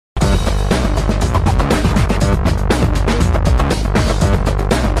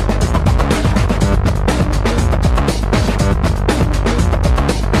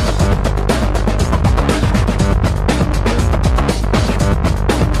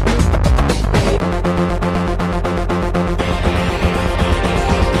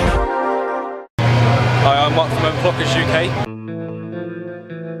Focus UK.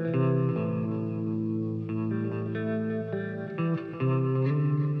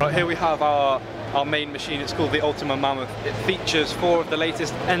 Right, here we have our main machine. It's called the Ultima Mammoth. It features 4 of the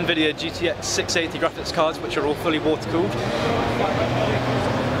latest NVIDIA GTX 680 graphics cards, which are all fully water-cooled.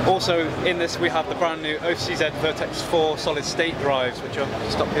 Also in this we have the brand new OCZ Vertex 4 solid state drives, which are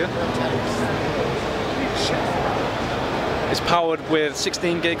just up here. It's powered with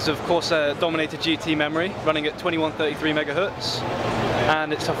 16 gigs of Corsair dominated GT memory, running at 2133 MHz,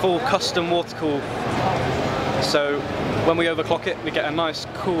 and it's a full custom water cool. So when we overclock it, we get a nice,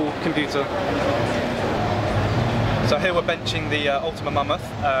 cool computer. So here we're benching the Ultima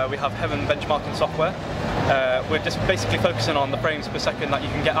Mammoth. We have Heaven benchmarking software. We're just basically focusing on the frames per second that you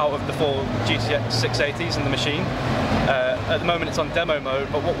can get out of the 4 GTX 680s in the machine. At the moment it's on demo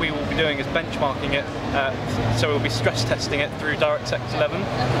mode, but what we will be doing is benchmarking it. So we'll be stress testing it through DirectX 11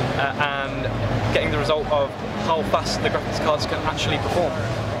 and getting the result of how fast the graphics cards can actually perform.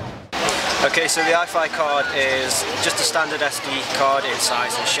 Okay, so the iFi card is just a standard SD card in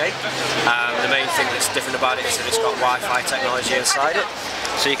size and shape. The main thing that's different about it is that it's got Wi-Fi technology inside it.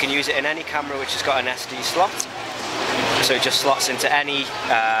 So you can use it in any camera which has got an SD slot. So it just slots into any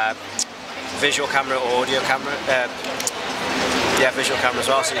visual camera or audio camera. Yeah, visual camera as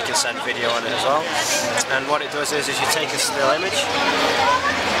well, so you can send video on it as well. And what it does is you take a still image,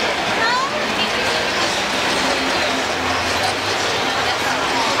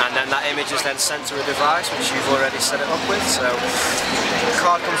 and then that image is then sent to a device which you've already set it up with. So the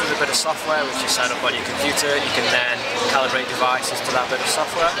card comes with a bit of software which you set up on your computer. You can then calibrate devices to that bit of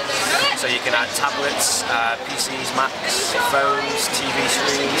software. So you can add tablets, PCs, Macs, phones, TV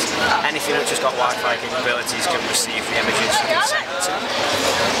screens, anything that's just got Wi-Fi capabilities can receive the images you can send it to.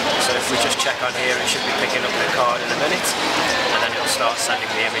 So if we just check on here, it should be picking up the card in a minute, and then it'll start sending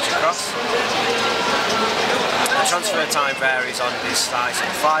the image across. The transfer time varies on the size of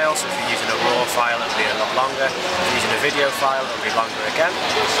the file, so if you're using a RAW file it'll be a lot longer, if you're using a video file it'll be longer again.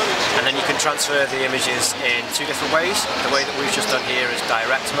 And then you can transfer the images in 2 different ways. The way that we've just done here is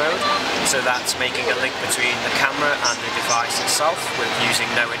direct mode, so that's making a link between the camera and the device itself with using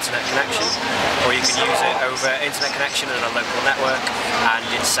no internet connection. Or you can use it over internet connection and a local network, and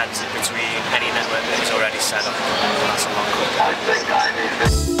it sends it between any network that is already set up. That's a lot quicker.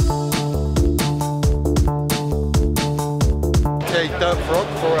 Derp Frog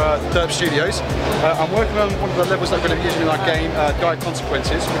for Derp Studios. I'm working on one of the levels that we're going to be using in our game, Dire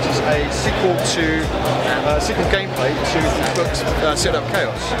Consequences, which is a sequel gameplay to the book's Set Up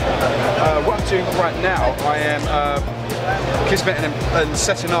Chaos. What I'm doing right now, I am kismeting and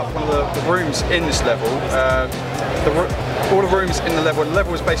setting up one of the rooms in this level. All the rooms in the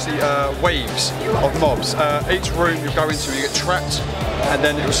level is basically waves of mobs. Each room you go into, you get trapped, and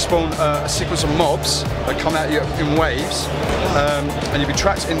then it will spawn a sequence of mobs that come at you in waves, and you'll be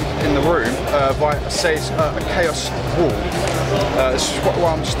trapped in the room by, say, a chaos wall. This is what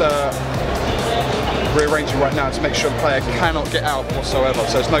I'm just rearranging right now to make sure the player cannot get out whatsoever,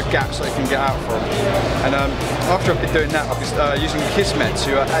 so there's no gaps that they can get out from. And after I've been doing that, I'll be using Kismet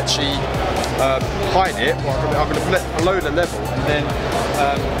to actually hide it. I'm going to load a level, and then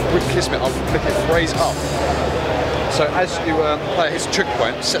with Kismet I'll flick it raise up. So as you player hits a trigger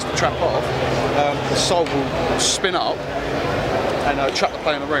point, sets the trap off, the soul will spin up and trap the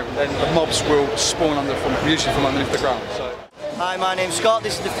player in the room. Then the mobs will spawn usually from underneath the ground. So. Hi, my name's Scott.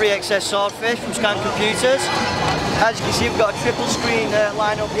 This is the 3XS Swordfish from Scan Computers. As you can see, we've got a triple screen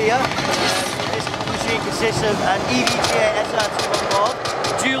lineup here. This machine consists of an EVGA SR2 board,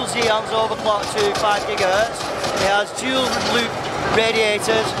 dual Xeons overclocked to 5 GHz. It has dual loop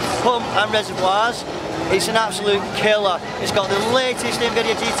radiators, pump and reservoirs. It's an absolute killer. It's got the latest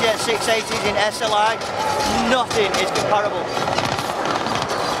NVIDIA GTX 680s in SLI. Nothing is comparable.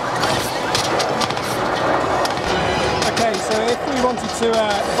 Okay, so if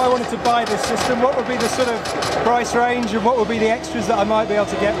I wanted to buy this system, what would be the sort of price range, and what would be the extras that I might be able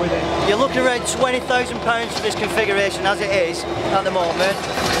to get with it? You're looking around £20,000 for this configuration as it is at the moment.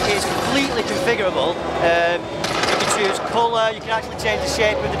 It's completely configurable. You can choose colour, you can actually change the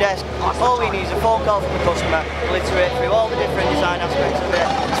shape of the desk. All we need is a phone call from the customer, we'll iterate through all the different design aspects of it,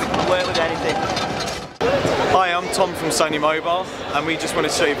 we can work with anything. Hi, I'm Tom from Sony Mobile, and we just want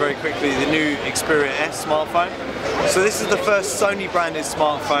to show you very quickly the new Xperia S smartphone. So this is the first Sony branded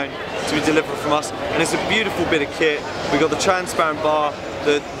smartphone to be delivered from us, and it's a beautiful bit of kit. We've got the transparent bar,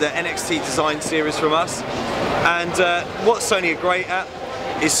 the NXT design series from us, and what Sony are great at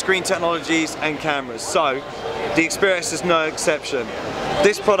is screen technologies and cameras. So the Xperia S is no exception.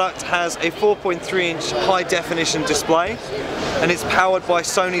 This product has a 4.3-inch high definition display and it's powered by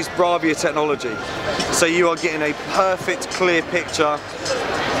Sony's Bravia technology. So you are getting a perfect clear picture.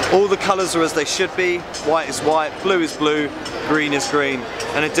 All the colours are as they should be, white is white, blue is blue, green is green,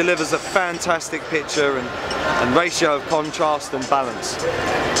 and it delivers a fantastic picture and ratio of contrast and balance.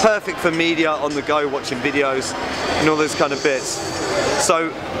 Perfect for media on the go, watching videos and all those kind of bits.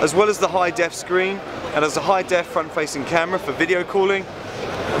 So as well as the high def screen, and has a high def front facing camera for video calling,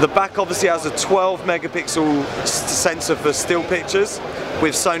 the back obviously has a 12 megapixel sensor for still pictures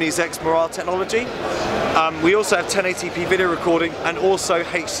with Sony's XMRR technology. We also have 1080p video recording and also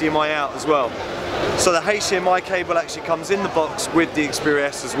HDMI out as well. So the HDMI cable actually comes in the box with the Xperia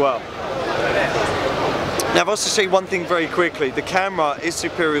S as well. Now I've also show you one thing very quickly. The camera is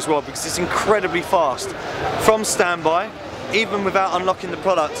superior as well because it's incredibly fast. From standby, even without unlocking the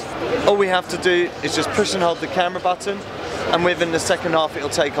product, all we have to do is just push and hold the camera button, and within the second half it'll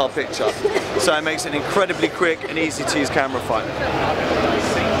take our picture. So it makes it an incredibly quick and easy to use camera phone.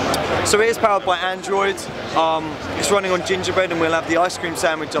 So it is powered by Android. It's running on Gingerbread and we'll have the ice cream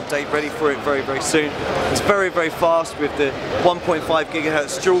sandwich update ready for it very, very soon. It's very, very fast with the 1.5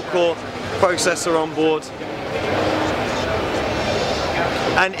 GHz dual core processor on board.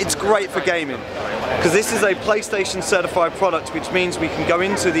 And it's great for gaming because this is a PlayStation certified product, which means we can go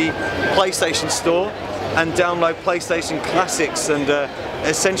into the PlayStation store and download PlayStation classics and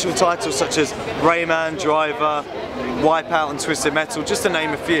essential titles such as Rayman, Driver, Wipeout and Twisted Metal, just to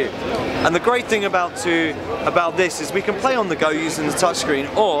name a few. And the great thing about this is we can play on the go using the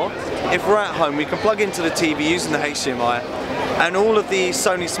touchscreen, or if we're at home we can plug into the TV using the HDMI, and all of the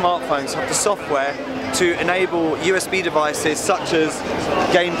Sony smartphones have the software to enable USB devices such as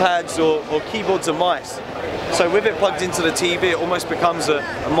gamepads or keyboards and mice. So with it plugged into the TV, it almost becomes a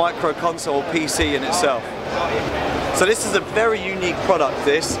micro console or PC in itself. So this is a very unique product,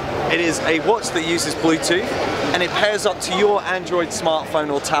 this. It is a watch that uses Bluetooth and it pairs up to your Android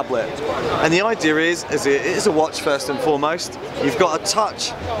smartphone or tablet. And the idea is it is a watch first and foremost. You've got a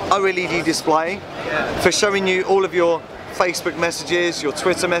touch OLED display for showing you all of your Facebook messages, your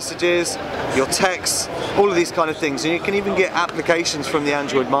Twitter messages, your texts, all of these kind of things, and you can even get applications from the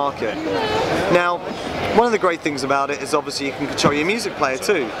Android market. Now, one of the great things about it is obviously you can control your music player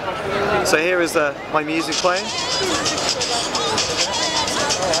too. So here is my music player.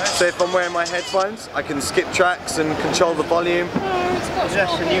 So if I'm wearing my headphones, I can skip tracks and control the volume.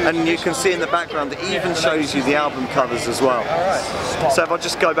 And you can see in the background, it even shows you the album covers as well. So if I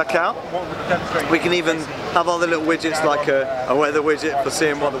just go back out, we can even have other little widgets like a weather widget for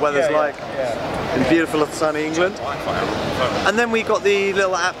seeing what the weather's like in beautiful sunny England. And then we got the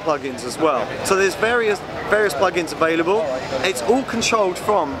little app plugins as well. So there's various plugins available. It's all controlled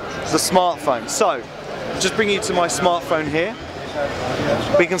from the smartphone. So just bring you to my smartphone here.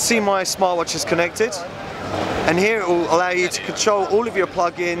 We can see my smartwatch is connected, and here it will allow you to control all of your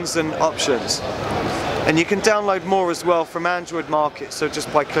plugins and options. And you can download more as well from Android Market, so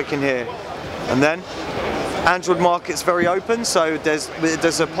just by clicking here. And then Android Market's very open, so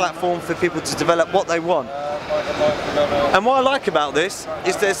there's a platform for people to develop what they want. And what I like about this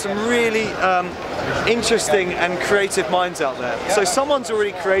is there's some really interesting and creative minds out there. So someone's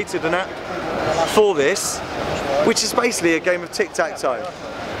already created an app for this, which is basically a game of tic-tac-toe.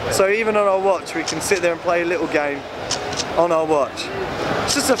 So even on our watch we can sit there and play a little game on our watch.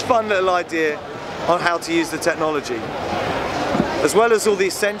 It's just a fun little idea on how to use the technology. As well as all the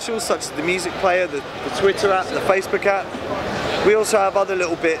essentials such as the music player, the Twitter app, the Facebook app, we also have other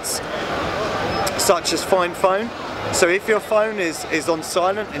little bits such as Find Phone. So if your phone is on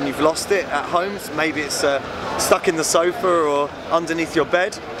silent and you've lost it at home, maybe it's stuck in the sofa or underneath your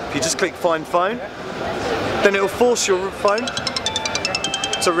bed, if you just click Find Phone, then it will force your phone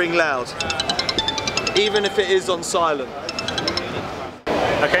to ring loud, even if it is on silent.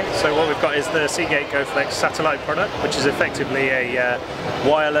 Okay, so what we've got is the Seagate GoFlex satellite product, which is effectively a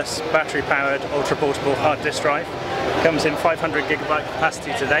wireless, battery-powered, ultra-portable hard disk drive. Comes in 500 gigabyte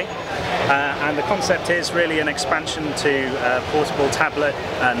capacity today, and the concept is really an expansion to portable tablet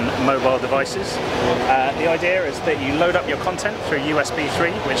and mobile devices. The idea is that you load up your content through USB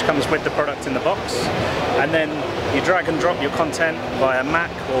 3, which comes with the product in the box, and then you drag and drop your content via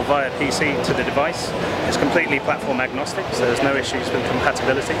Mac or via PC to the device. It's completely platform agnostic, so there's no issues with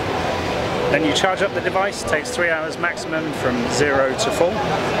compatibility. Then you charge up the device, takes 3 hours maximum from 0 to full.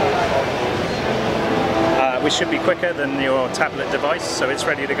 which should be quicker than your tablet device, so it's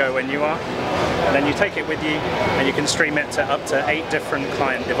ready to go when you are. And then you take it with you and you can stream it to up to 8 different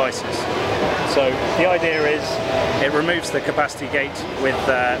client devices. So the idea is it removes the capacity gate with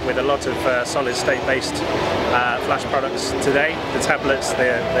a lot of solid state based flash products today, the tablets,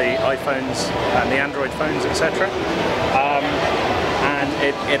 the iPhones and the Android phones, etc. And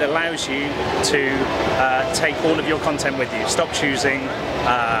it allows you to take all of your content with you. Stop choosing,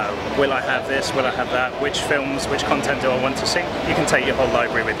 will I have this, will I have that, which films, which content do I want to see. You can take your whole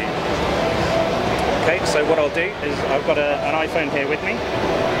library with you. Okay, so what I'll do is I've got an iPhone here with me.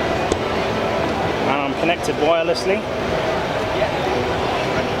 And I'm connected wirelessly.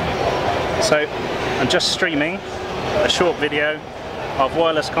 So I'm just streaming a short video of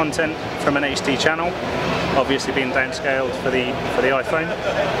wireless content from an HD channel, obviously being downscaled for the iPhone,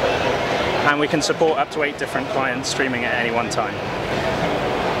 and we can support up to 8 different clients streaming at any one time.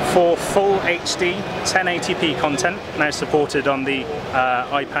 For full HD 1080p content, now supported on the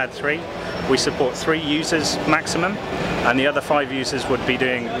iPad 3, we support 3 users maximum, and the other 5 users would be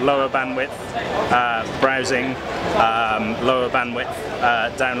doing lower bandwidth browsing, lower bandwidth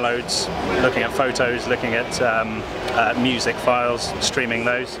downloads, looking at photos, looking at music files, streaming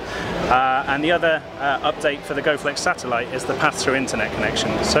those. And the other update for the GoFlex satellite is the path-through internet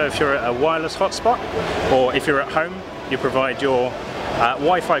connection. So if you're at a wireless hotspot, or if you're at home, you provide your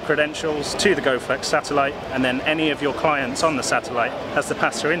Wi-Fi credentials to the GoFlex satellite, and then any of your clients on the satellite has the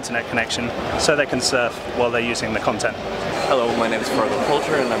pass-through internet connection so they can surf while they're using the content. Hello, my name is Fergal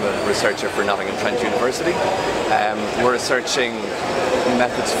Coulter and I'm a researcher for Nottingham-Trent University. We're researching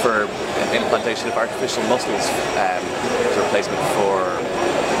methods for implantation of artificial muscles as a replacement for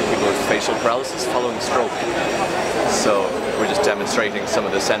people with facial paralysis following stroke. So we're just demonstrating some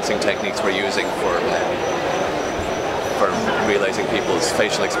of the sensing techniques we're using for realizing people's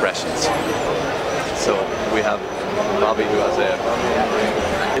facial expressions. So we have Bobby, who has the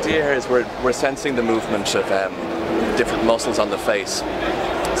idea here is we're sensing the movement of different muscles on the face.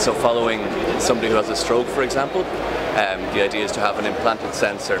 So following somebody who has a stroke, for example, the idea is to have an implanted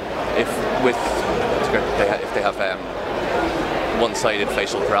sensor. If they have one-sided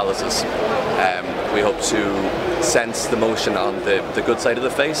facial paralysis, we hope to sense the motion on the good side of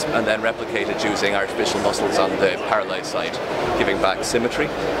the face and then replicate it using artificial muscles on the paralysed side, giving back symmetry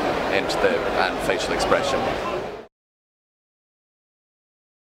and facial expression.